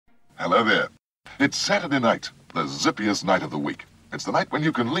Hello there. It's Saturday night, the zippiest night of the week. It's the night when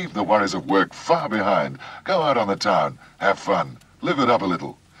you can leave the worries of work far behind, go out on the town, have fun, live it up a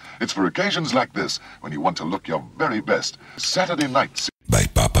little. It's for occasions like this when you want to look your very best. Saturday nights by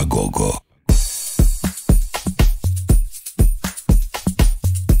Papa Gogo.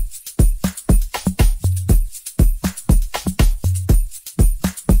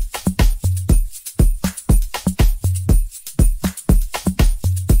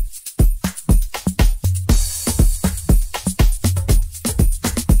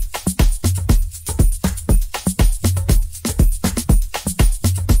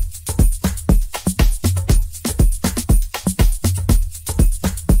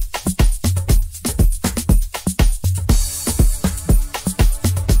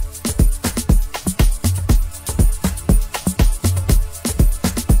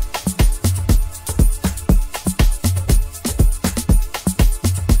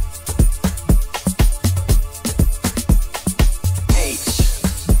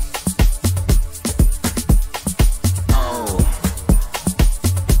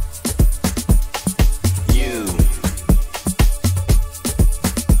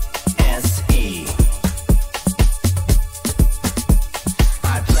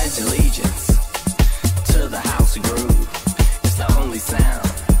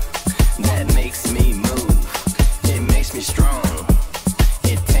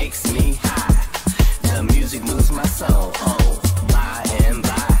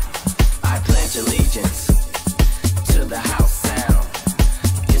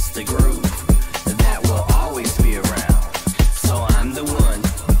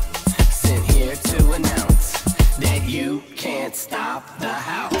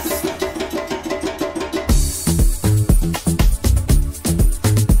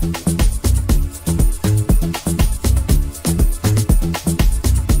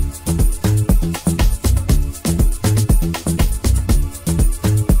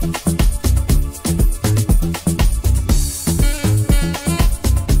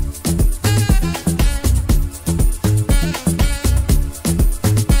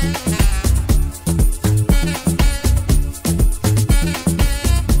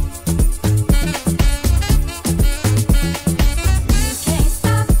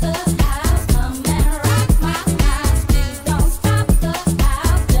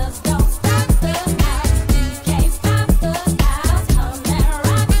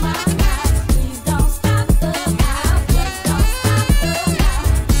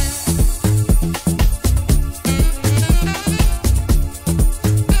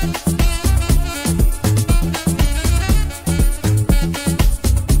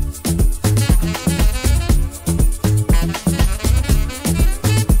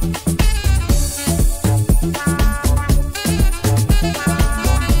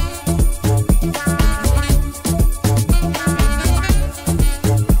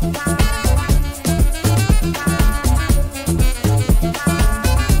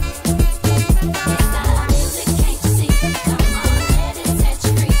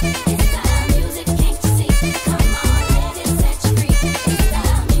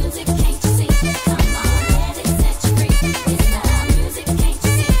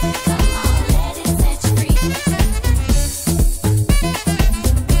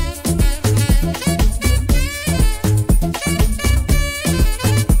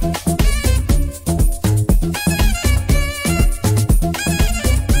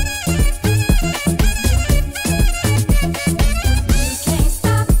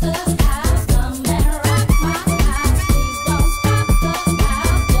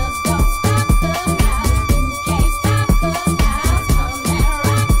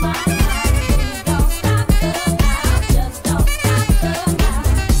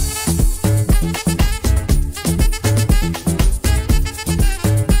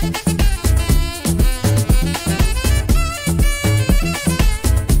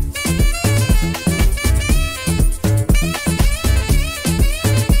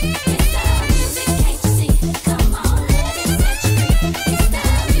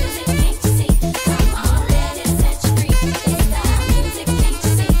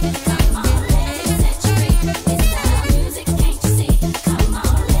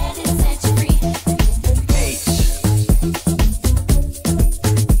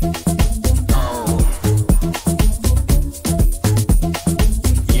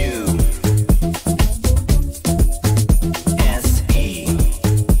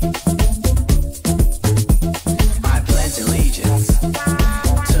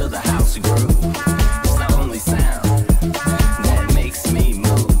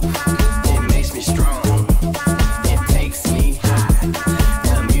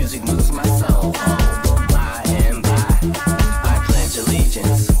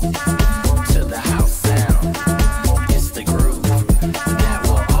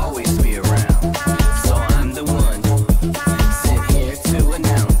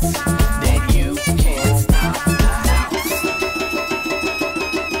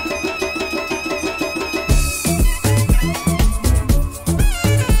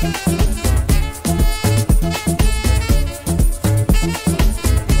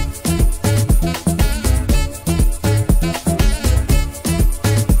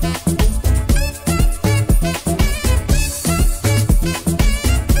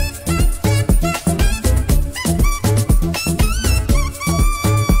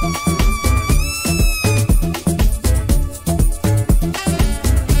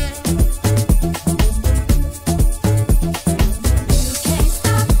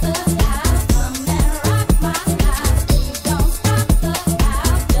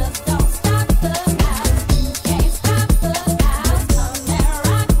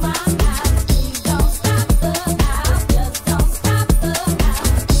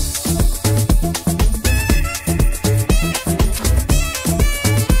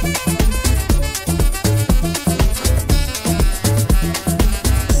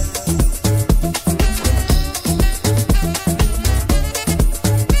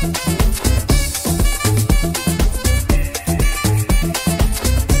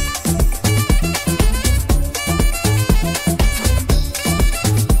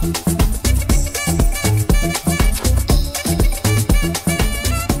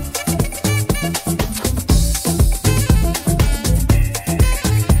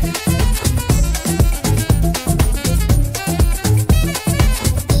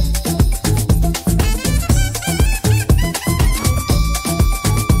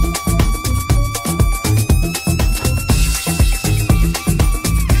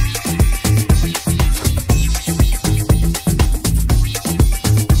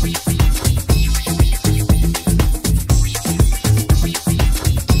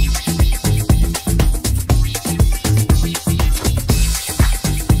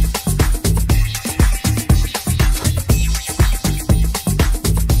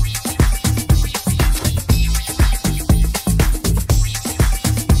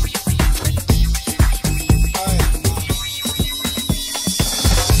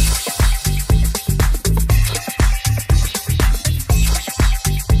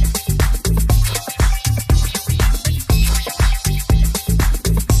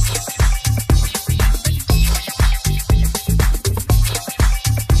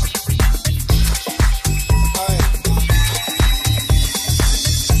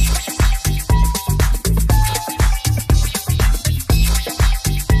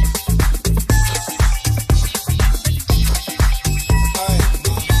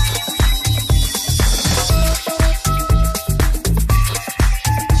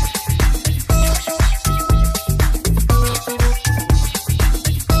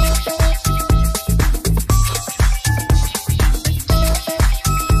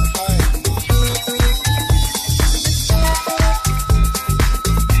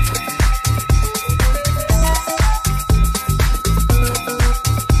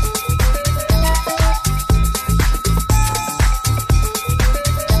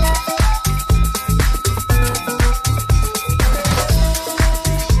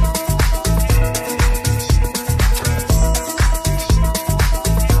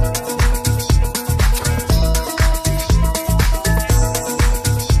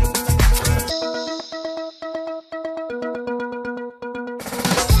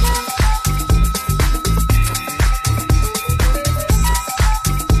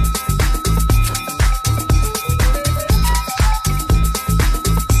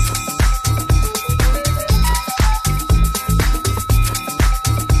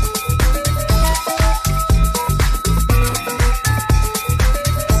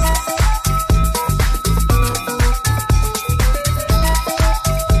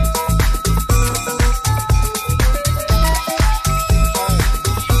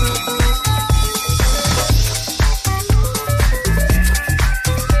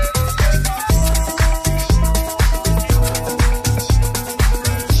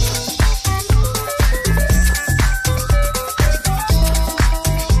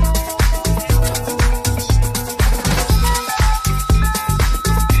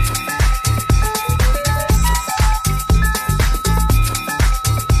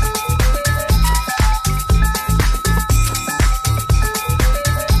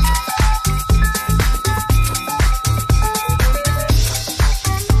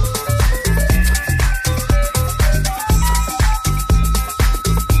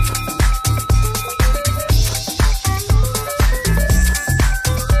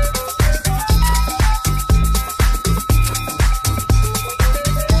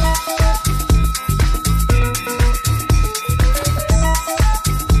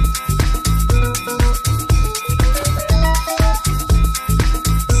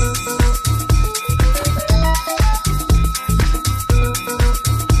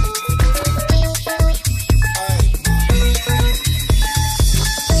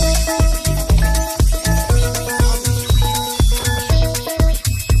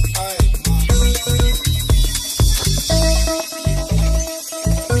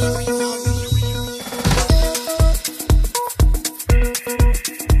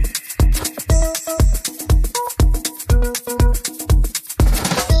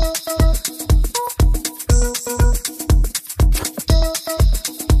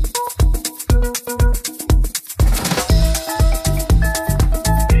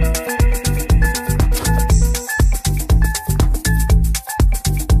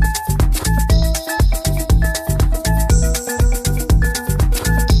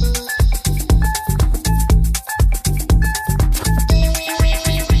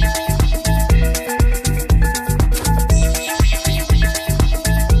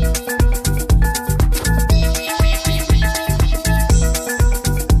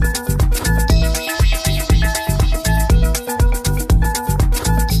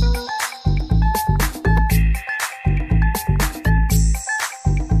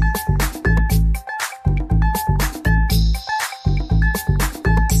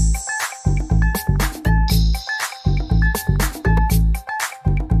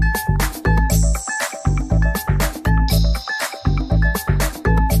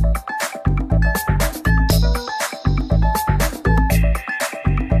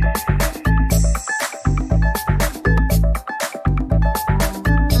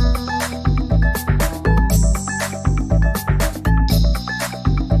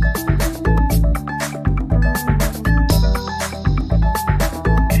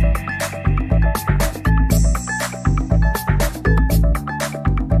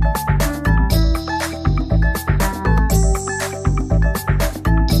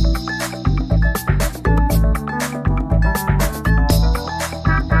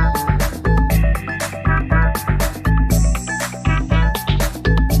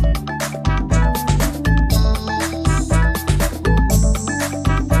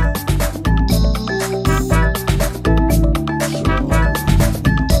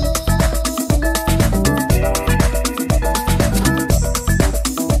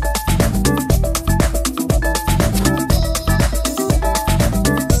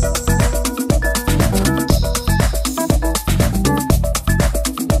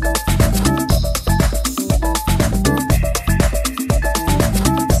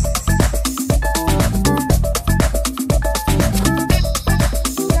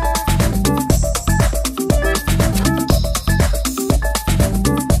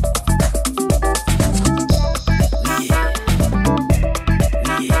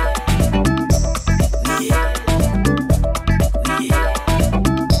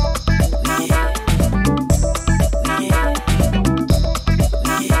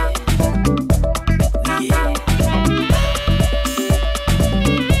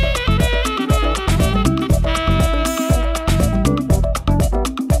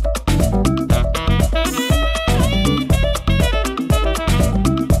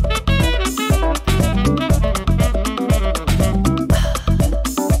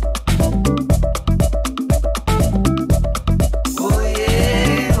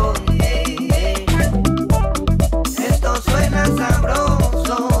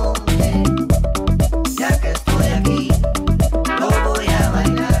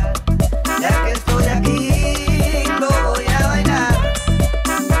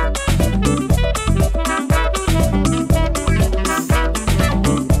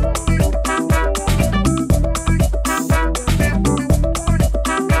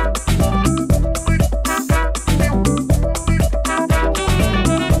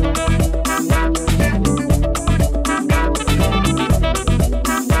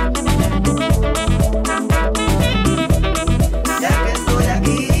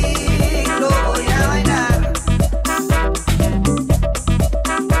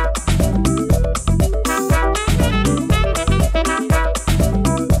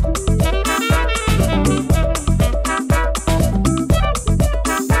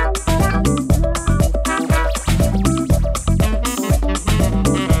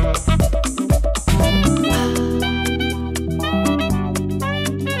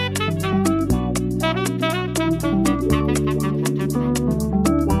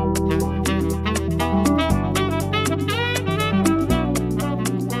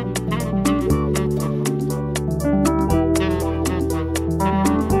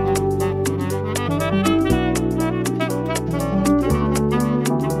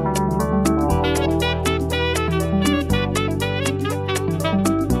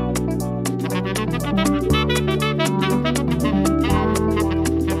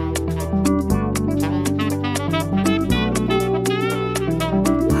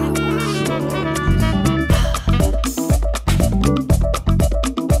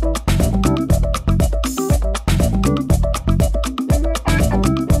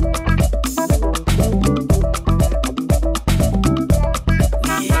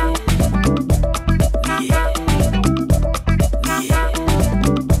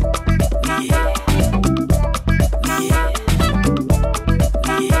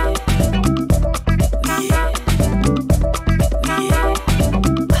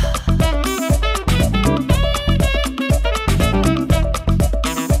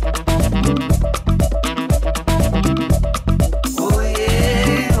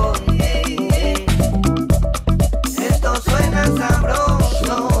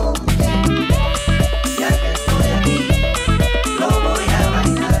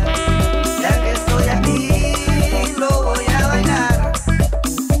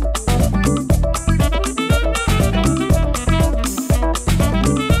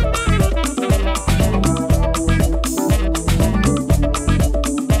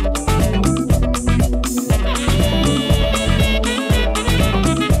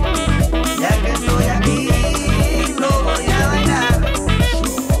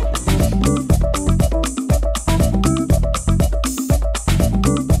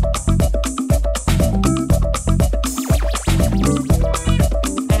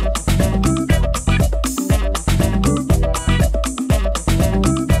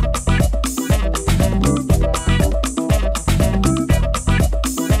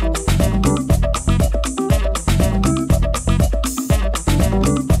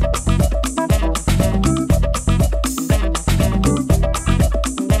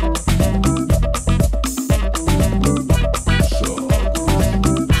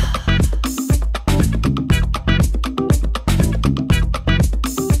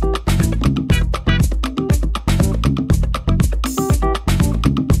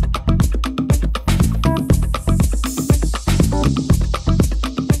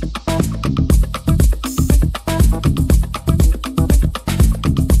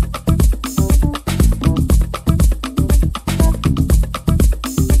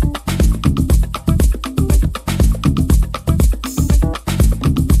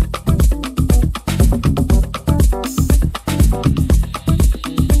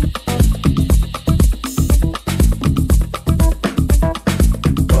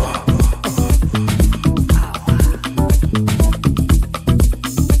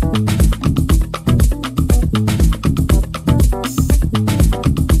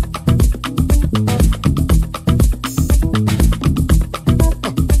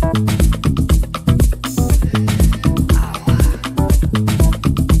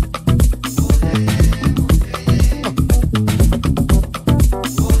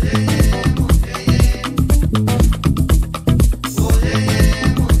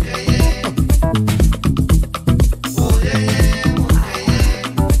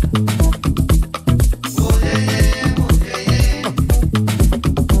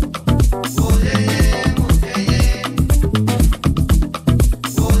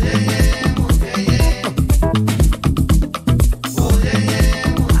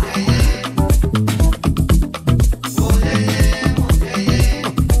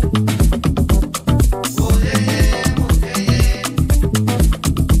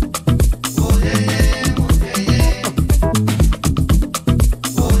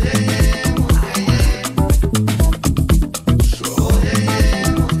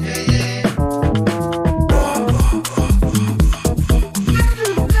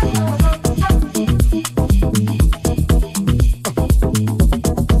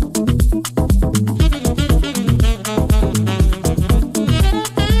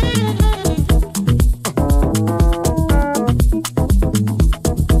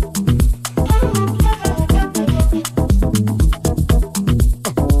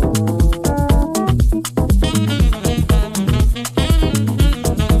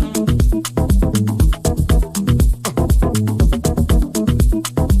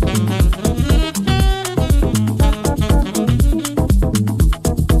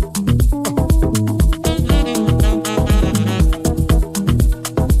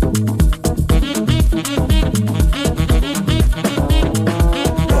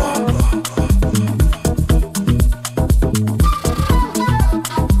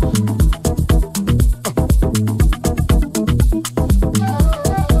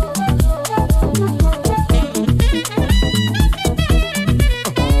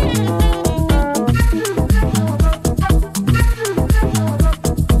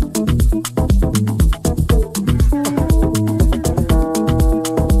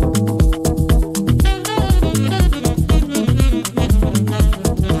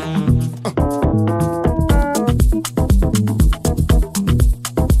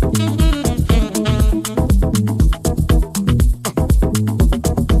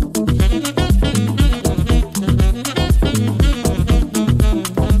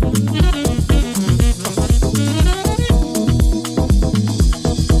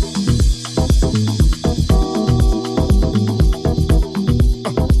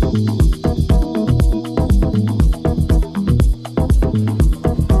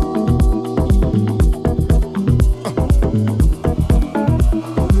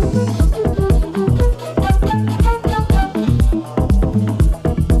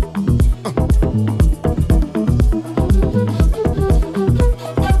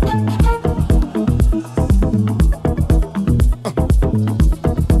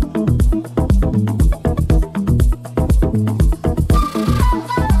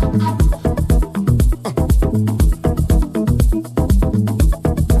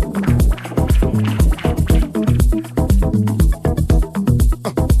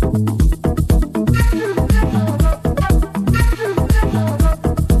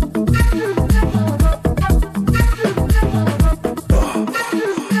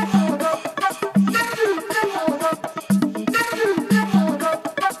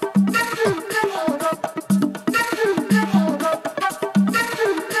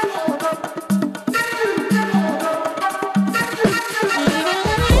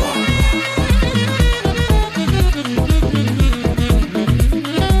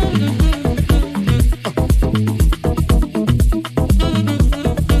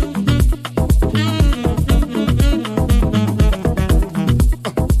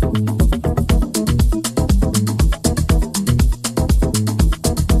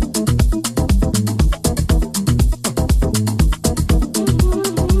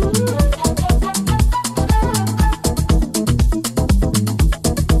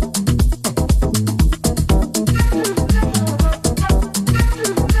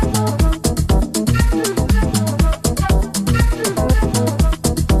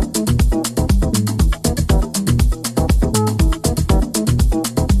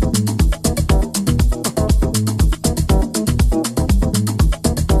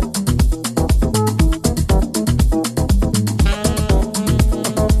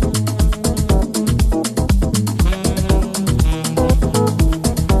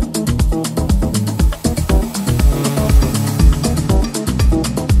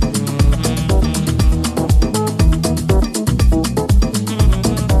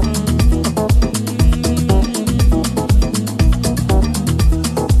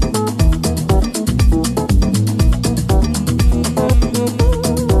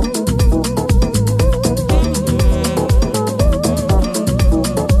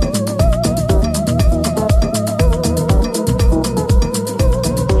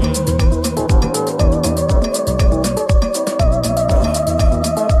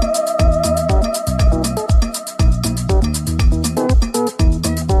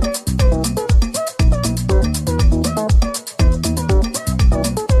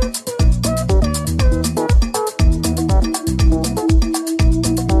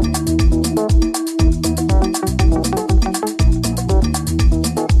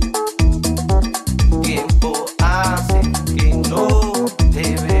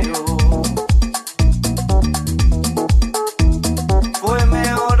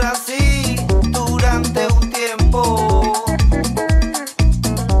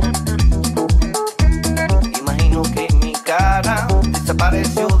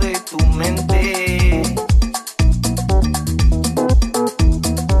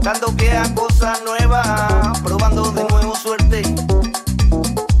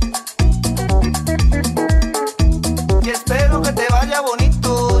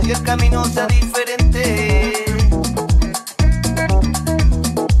 que el camino sea diferente.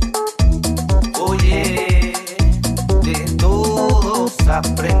 Oye, de todos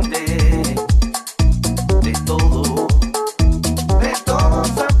aprende, de todo, de todos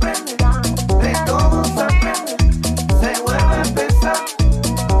aprende, de todos aprende, se vuelve a empezar,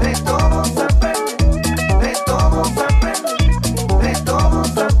 de todos aprende, de todos aprende, de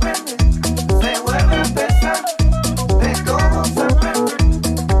todos aprende, se vuelve a empezar, de todos aprende.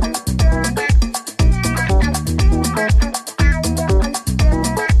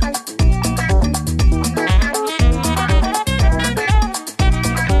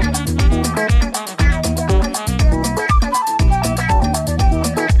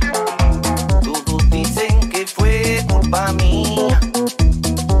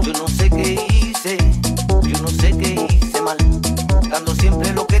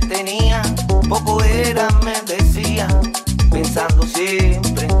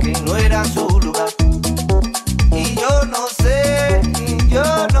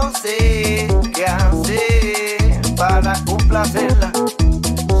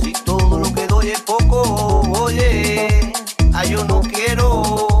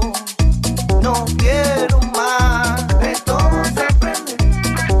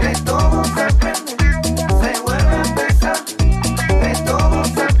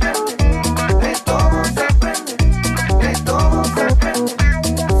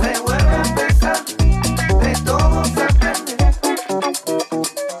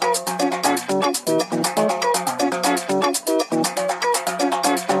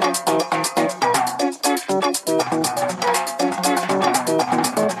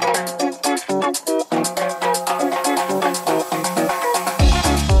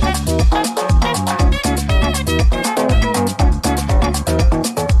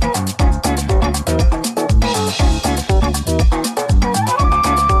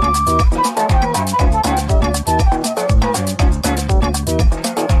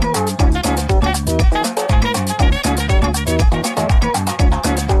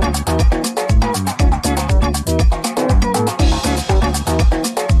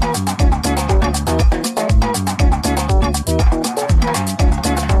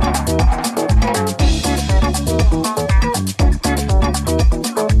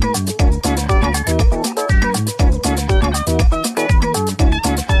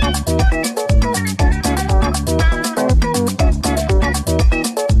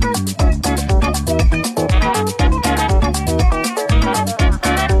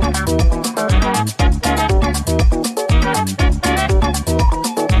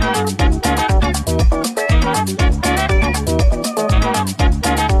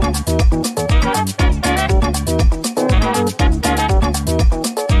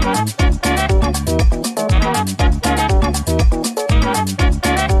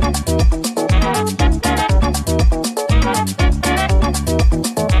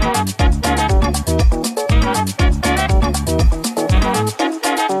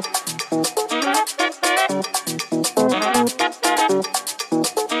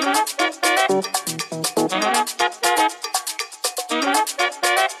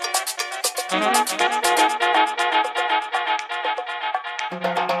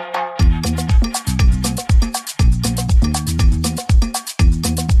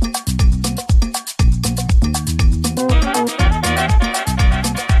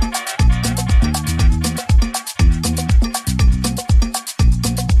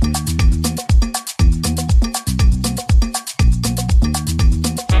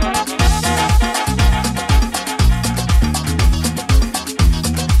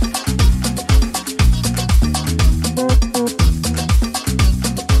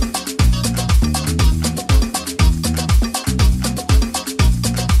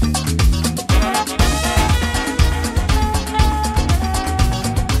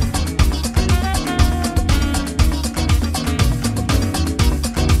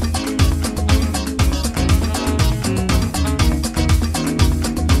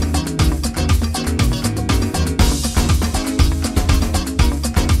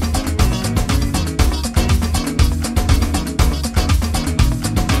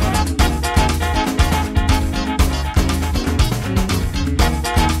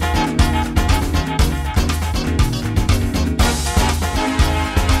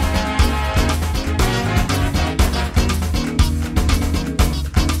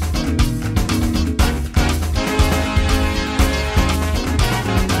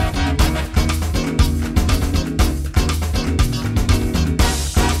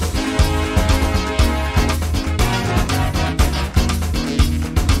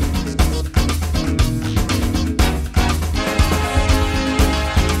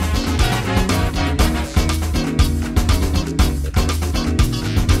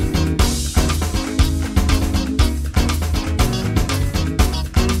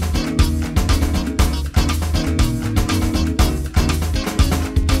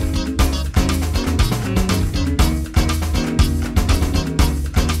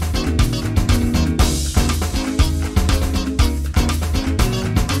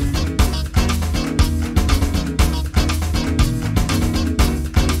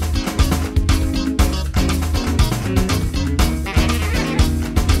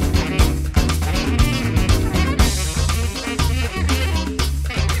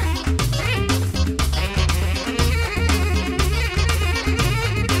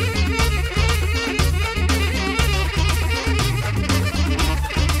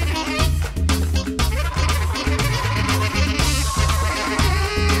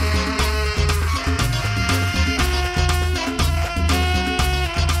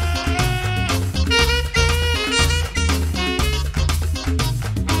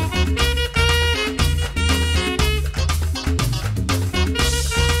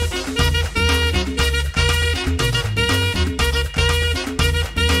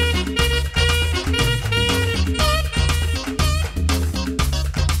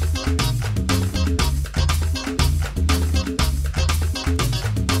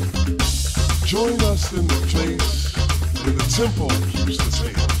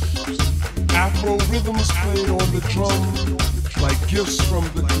 Afro rhythms played on the drum like gifts from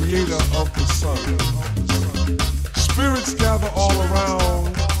the creator of the sun. Spirits gather all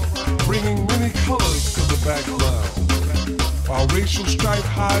around, bringing many colors to the background. While racial strife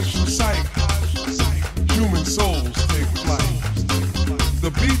hides from sight, human souls take flight.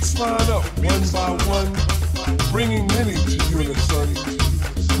 The beats line up one by one, bringing many to unison.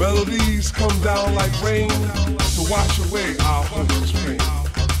 Melodies come down like rain to wash away our hopeless pain.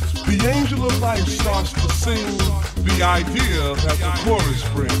 The angel of life starts to sing the idea that the chorus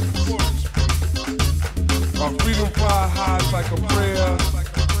brings. While freedom cry hides like a prayer,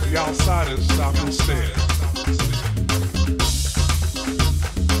 the outsiders stop and stare.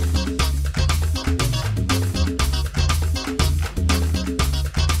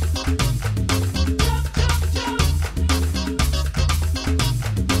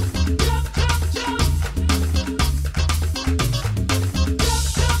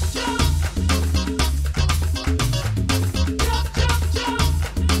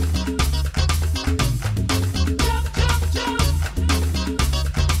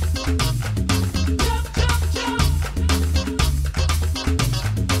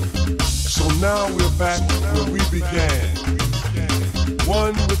 Now we're back where we began,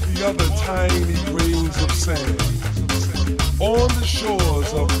 one with the other tiny grains of sand, on the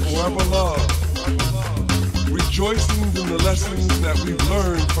shores of forever love, rejoicing in the lessons that we've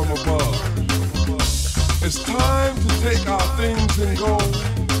learned from above. It's time to take our things and go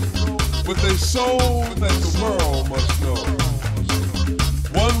with a soul that the world must know.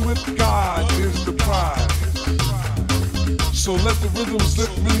 One with God is the prize. So let the rhythms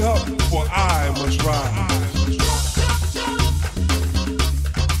lift me up, for I must rise.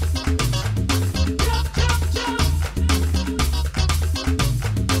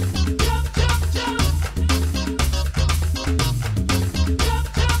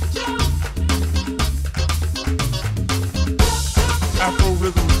 Afro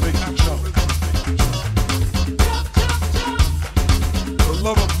rhythms make you jump. The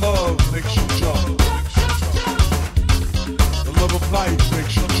love of love makes you jump. Love of life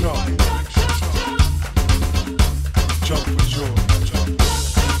makes you jump. Jump for joy.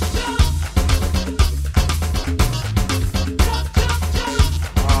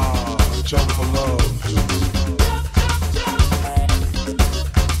 Jump for love.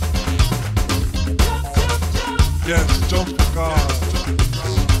 Yes, jump for God.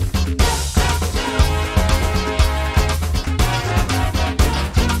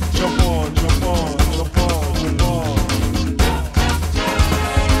 Jump on, jump on, jump on, jump on.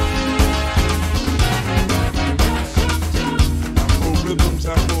 Rhythms,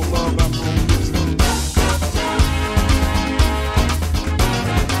 Afro love, Afro music.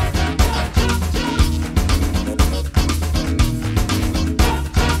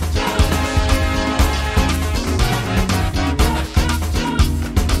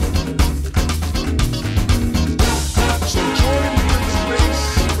 So join me in the place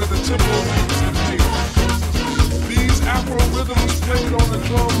where the tempo meets the beat. These Afro rhythms played on the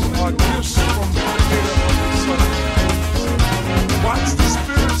drum are gifts from the creator of the sun. Watch the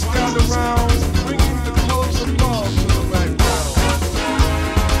spirits gather round, bringing the colors of love to the background.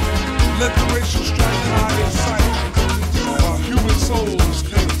 Let the racial strife hide in sight, while human souls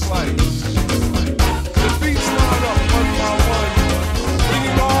take flight. The beats line up one by one,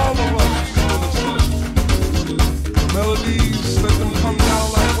 bringing all of us to the sun. The melodies, let them come down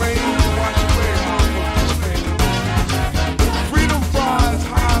like rain to wash away our hopeless pain. Freedom flies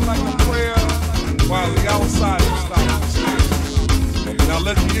high like a prayer, while the outsiders stop and stare. Now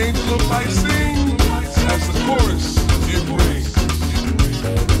let the angel of light sing as the chorus it rings.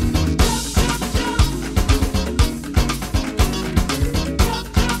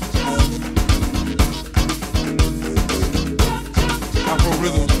 Afro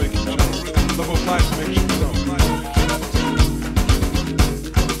rhythms make you jump. Love of life makes you jump.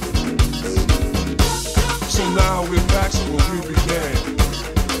 So now we're back where we began,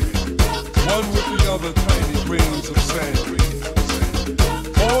 one with the other tiny grains of sand.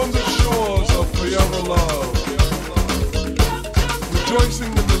 On the shores of forever love,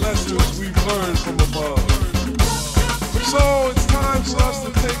 rejoicing in the lessons we've learned from above. So it's time for us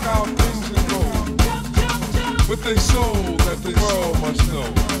to take our things and go with a soul that the world must know.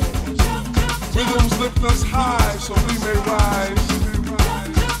 Rhythms lift us high so we may rise,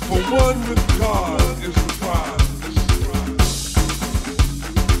 for one with God is the prize.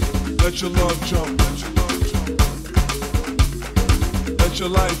 Let your love jump. Let your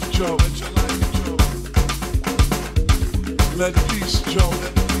life jump. Let peace jump.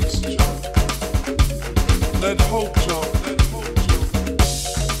 Let hope jump.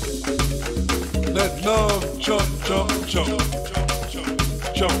 Let love jump, jump, jump, jump,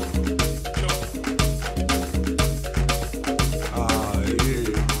 jump. Ah,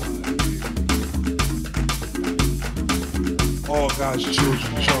 yeah. All God's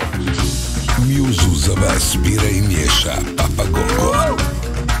children jump. Mjuzu za vas bira i miješa Papa Gogo.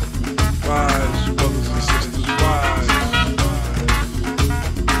 Rise, brothers and sisters, rise.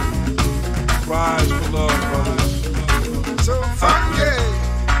 Rise for love, brothers. So funky.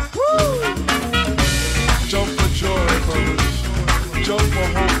 Woo! Jump for joy, brothers. Jump for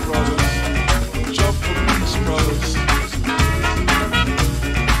hope, brothers. Jump for peace, brothers.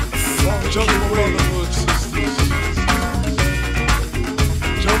 Jump for brotherhood, sisters.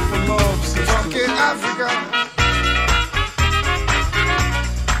 Jump for love, sisters. Funky Africa.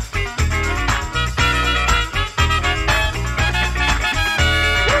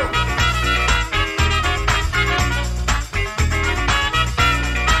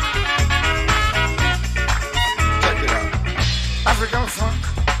 African funk,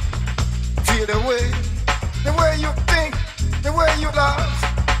 feel the way you think, the way you love.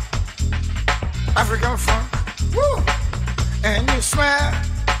 African funk, woo, and you smell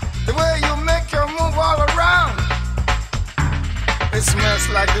the way you make your move all around. It smells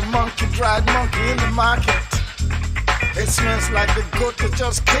like the dried monkey in the market. It smells like the goat that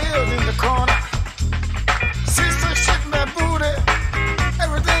just killed in the corner. Sister, shake my booty,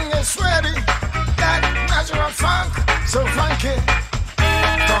 everything is sweaty. That natural funk, so funky.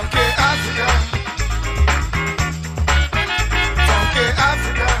 Funky Africa. Funky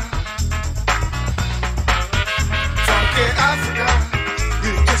Africa. Funky Africa.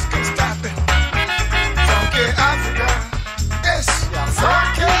 You just can't stop it. Funky Africa. Yes, you're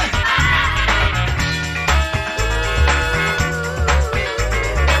funky.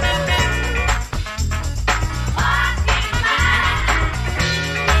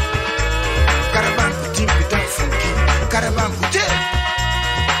 Carabanco, deep it up, funky. Carabanco, deep.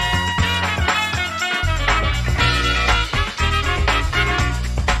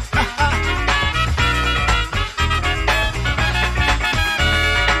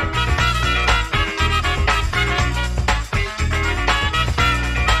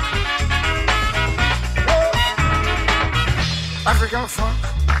 African funk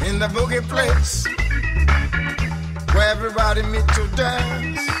in the boogie place where everybody meet to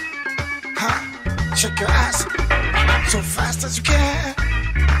dance. Shake your ass so fast as you can.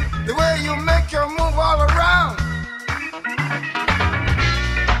 The way you make your move all around.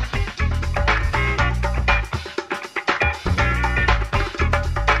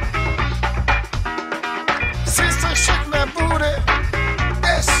 Sister, shake my booty.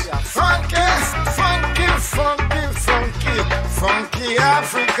 Yes, funky, funky, funky, funky, funky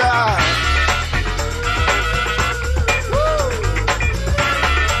Africa.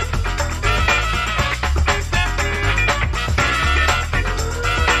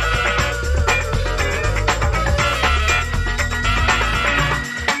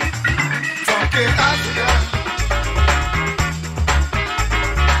 Funky Africa.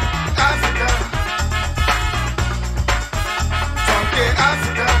 Africa. Funky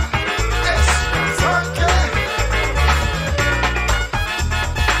Africa. Yes, funky.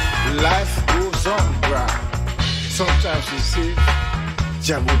 Life goes on, bruh. Sometimes you see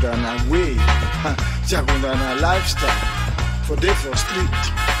Jagudana way, Jagudana lifestyle. For day for street,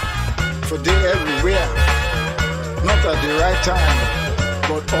 for day everywhere. Not at the right time,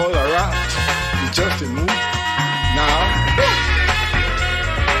 but all around. It's just a move. Now,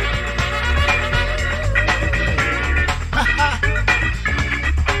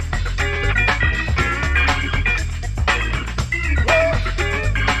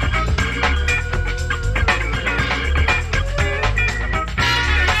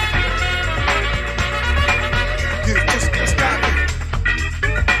 you just can't stop it.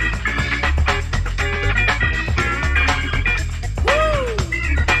 Woo!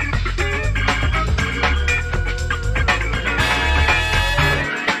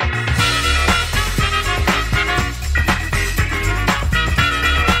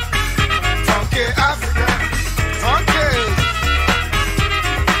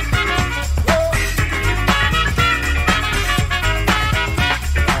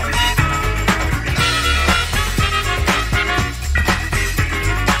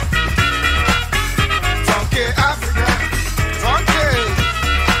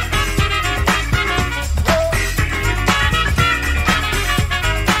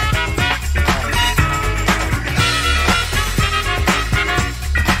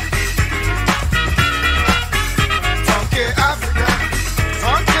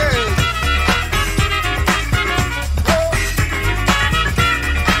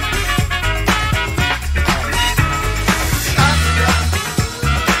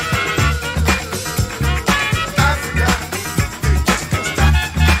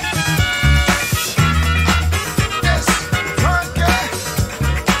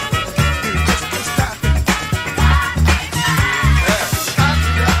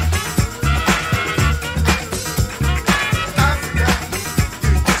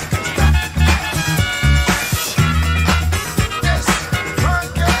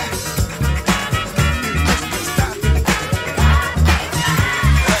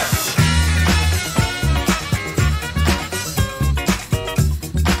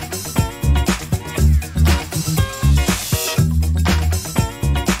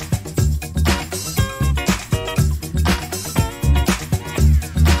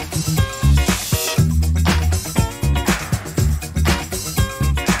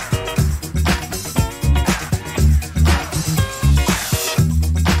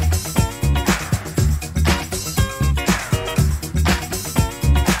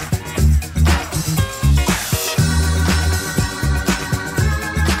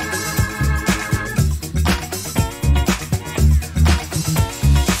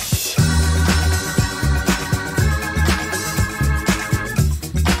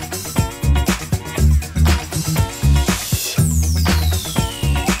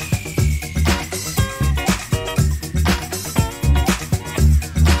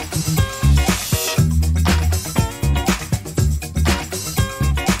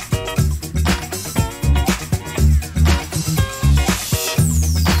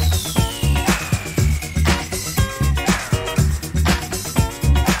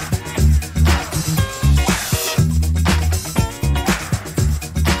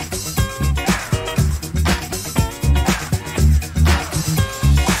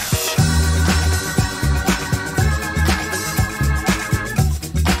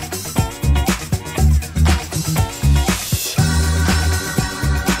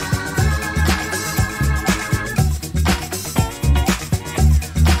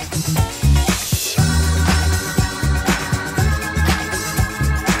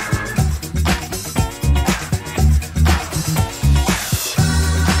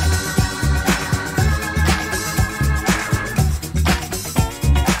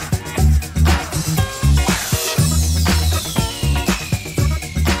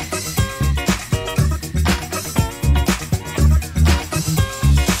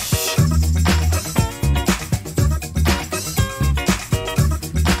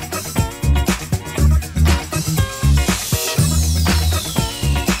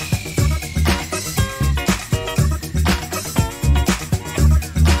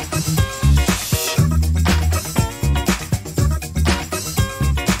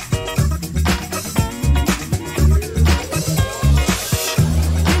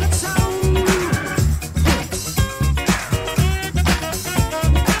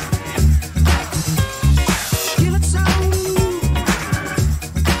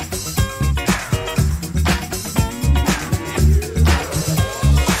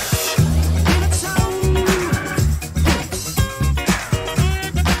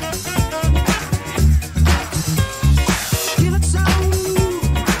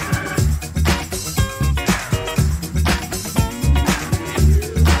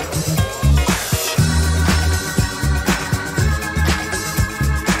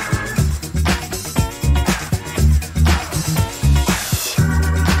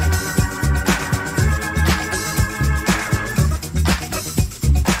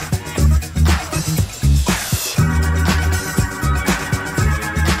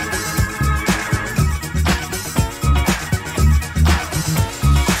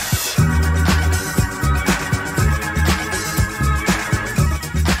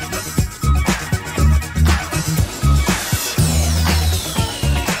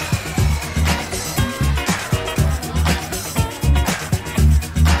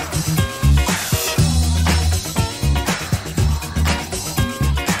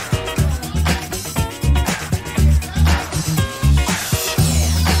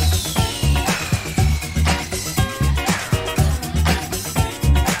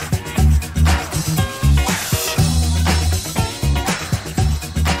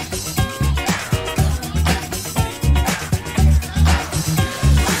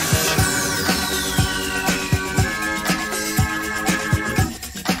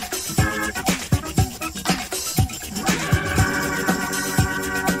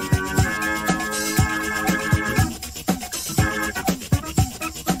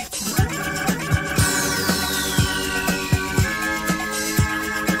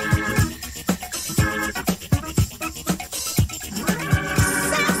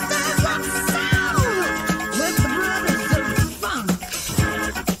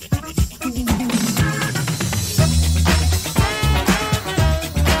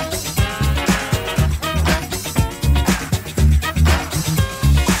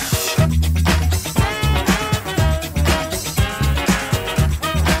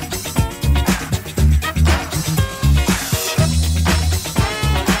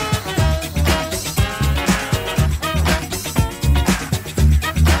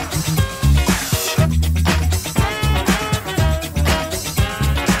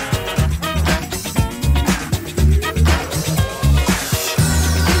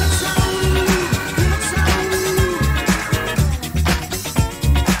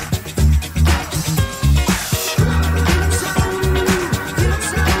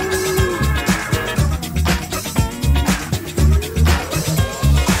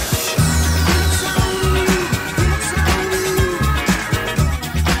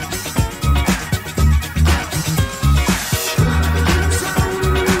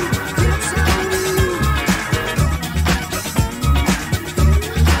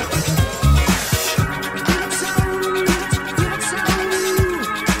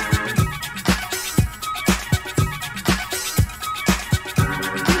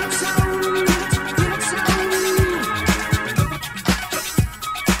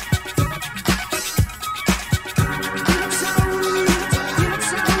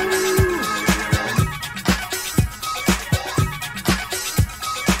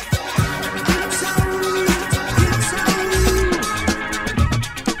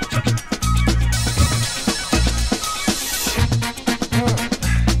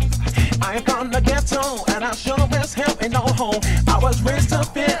 I ain't from the ghetto, and I sure as hell ain't no home. I was raised to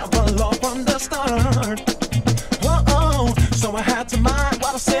fear the law from the start. So I had to mind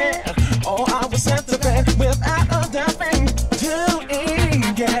what I said. Oh, I was sent to bed without a damn thing to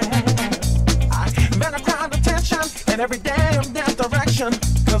eat. Yeah, I better crowd attention in every damn direction,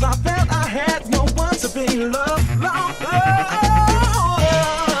 'cause I felt I had no one to be loved.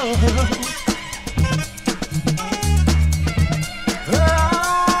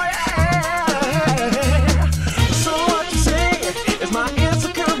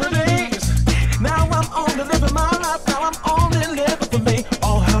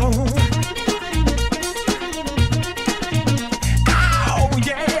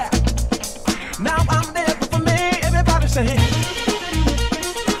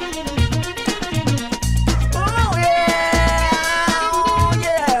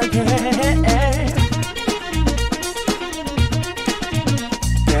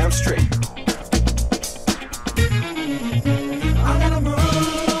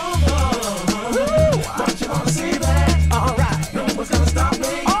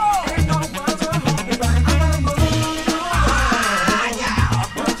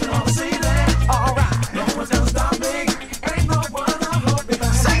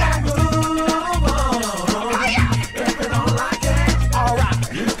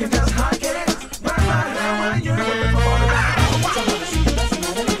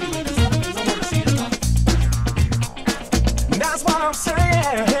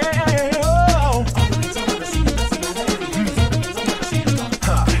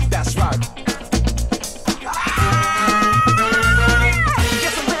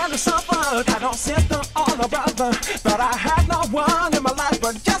 But I had no one